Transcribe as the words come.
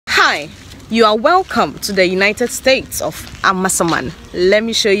Hi, you are welcome to the United States of Amasaman. Let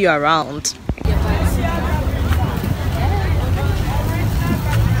me show you around.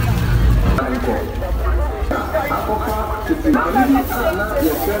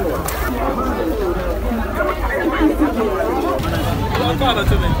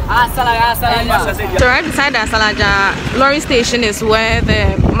 So right beside the Asalaja lorry station is where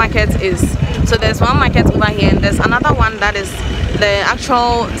the market is. So there's one market over here and there's another one that is the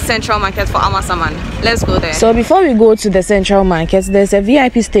actual central market for Amasaman. Let's go there. So before we go to the central market, there's a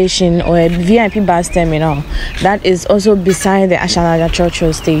VIP station or a VIP bus terminal that is also beside the Asalaja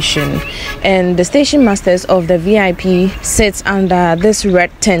Churchill station. And the station masters of the VIP sits under this red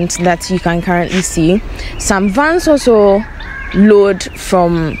tent that you can currently see. Some vans also load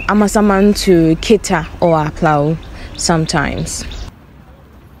from Amasaman to Kita or Aplau sometimes.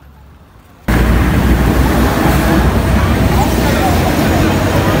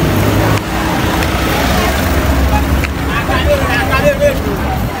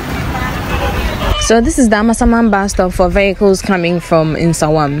 So this is the Amasaman bus stop for vehicles coming from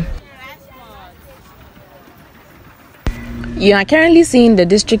Insawam. You are currently seeing the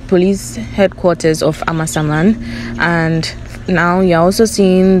district police headquarters of Amasaman, and now you are also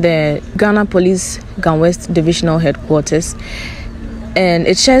seeing the Ghana Police Ga West Divisional Headquarters, and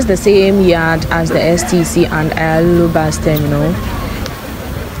it shares the same yard as the STC and Ayalulu bus terminal.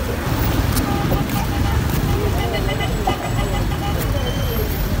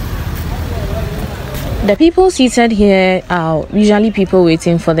 The people seated here are usually people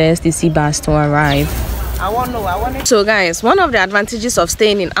waiting for the STC bus to arrive. So guys, one of the advantages of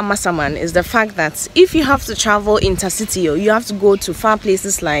staying in Amasaman is the fact that if you have to travel intercity or you have to go to far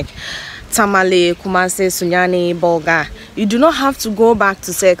places like Tamale, Kumase, Sunyani, Bolga, you do not have to go back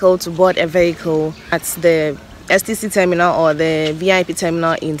to Circle to board a vehicle at the STC terminal or the VIP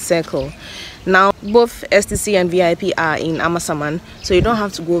terminal in Circle. Now both STC and VIP are in Amasaman, so you don't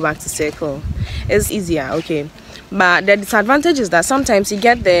have to go back to Circle. It's easier, okay. But the disadvantage is that sometimes you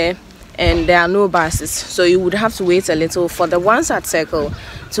get there and there are no buses, so you would have to wait a little for the ones at Circle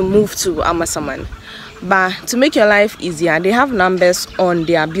to move to Amasaman. But to make your life easier, they have numbers on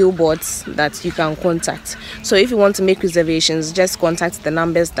their billboards that you can contact. So if you want to make reservations, just contact the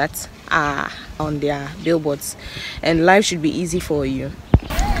numbers that are on their billboards and life should be easy for you.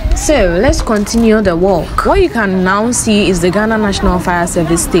 So let's continue the walk. What you can now see is the Ghana National Fire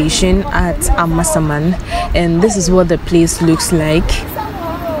Service station at Amasaman, and this is what the place looks like.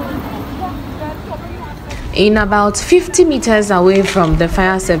 In about 50 meters away from the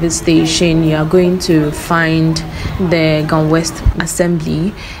fire service station, you are going to find the Ga West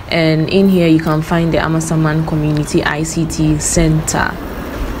Assembly, and in here you can find the Amasaman Community ICT Center.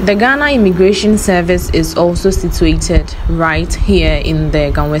 The Ghana Immigration Service is also situated right here in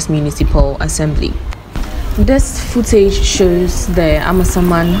the Ga West Municipal Assembly. This footage shows the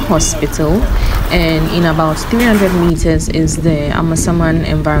Amasaman Hospital, and in about 300 meters is the Amasaman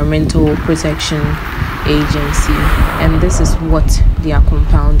Environmental Protection Agency, and this is what their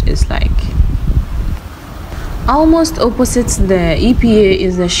compound is like. Almost opposite the EPA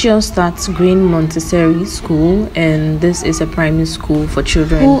is the Sure Start Green Montessori School, and this is a primary school for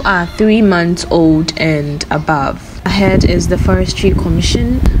children who are 3 months old and above. Ahead is the Forestry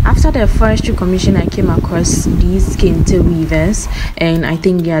Commission. After the Forestry Commission, I came across these Kente Weavers, and I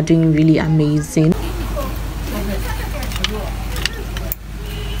think they are doing really amazing.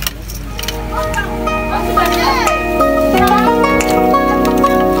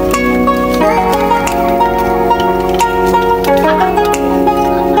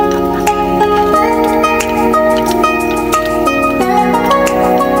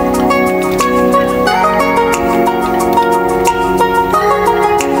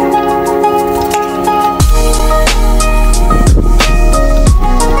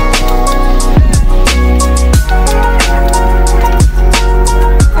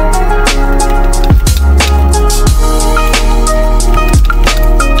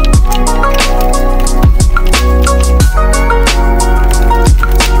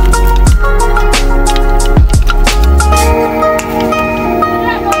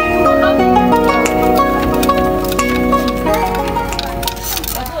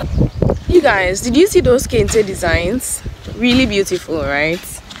 Guys, did you see those Kente designs? Really beautiful, right?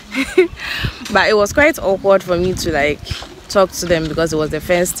 But it was quite awkward for me to like talk to them because it was the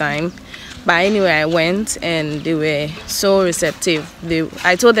first time. But anyway, I went and they were so receptive.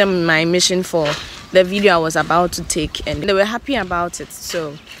 I told them my mission for the video I was about to take, and they were happy about it.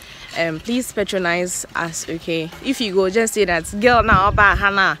 So please patronize us, okay? If you go, just say that girl now about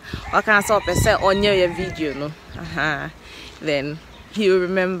Hannah, what can I say on your video, no? Then he'll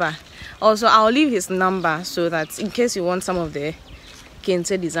remember. Also, I'll leave his number so that in case you want some of the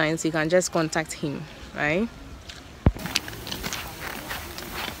Kente designs, you can just contact him, right?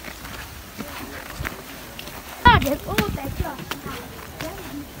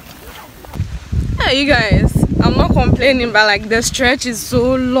 Yeah, you guys, I'm not complaining, but like the stretch is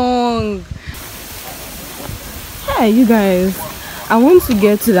so long. Hey, you guys, I want to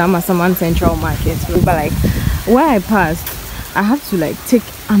get to the Amasaman Central Market, but like where I passed, I have to like take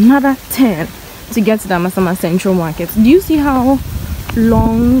another 10 to get to the Amasaman Central Market. Do you see how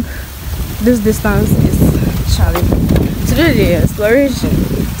long this distance is, Charlie? Today the exploration.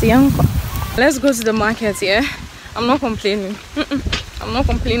 Let's go to the market. Yeah, I'm not complaining. I'm not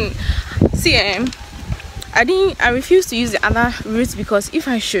complaining. See, I refuse to use the other route because if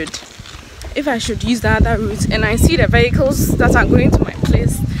I should use the other route and I see the vehicles that are going to my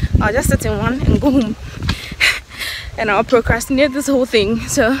place, I'll just sit in one and go home and I'll procrastinate this whole thing.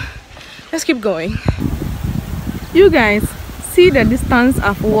 So let's keep going. You guys, see the distance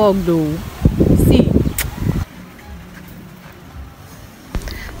I've walked though. See.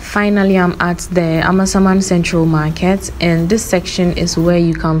 Finally, I'm at the Amasaman Central Market, and this section is where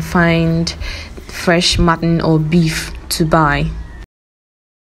you can find fresh mutton or beef to buy.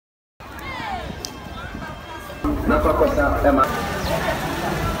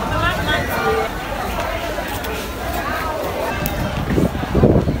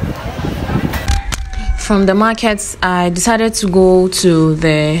 From the markets, I decided to go to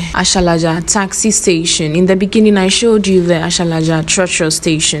the Ashalaja taxi station. In the beginning, I showed you the Ashalaja Trotro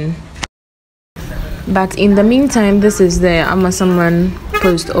station. But in the meantime, this is the Amasaman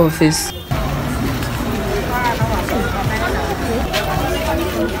post office.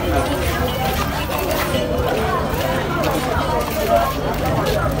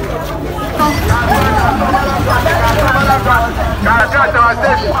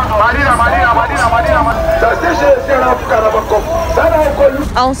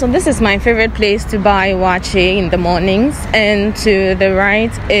 Also, this is my favorite place to buy wache in the mornings, and to the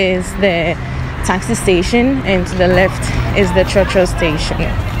right is the taxi station and to the left is the Trotro station.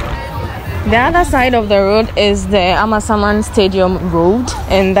 The other side of the road is the Amasaman Stadium Road,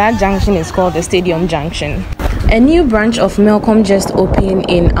 and that junction is called the Stadium Junction. A new branch of Melcom just opened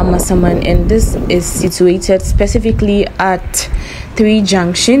in Amasaman, and this is situated specifically at 3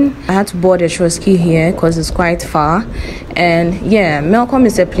 Junction. I had to board a Troski here because it's quite far. And yeah, Melcom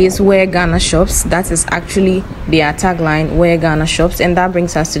is a place where Ghana shops. That is actually their tagline, where Ghana shops. And that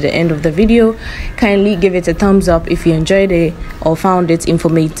brings us to the end of the video. Kindly give it a thumbs up if you enjoyed it or found it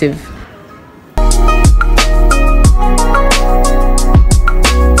informative.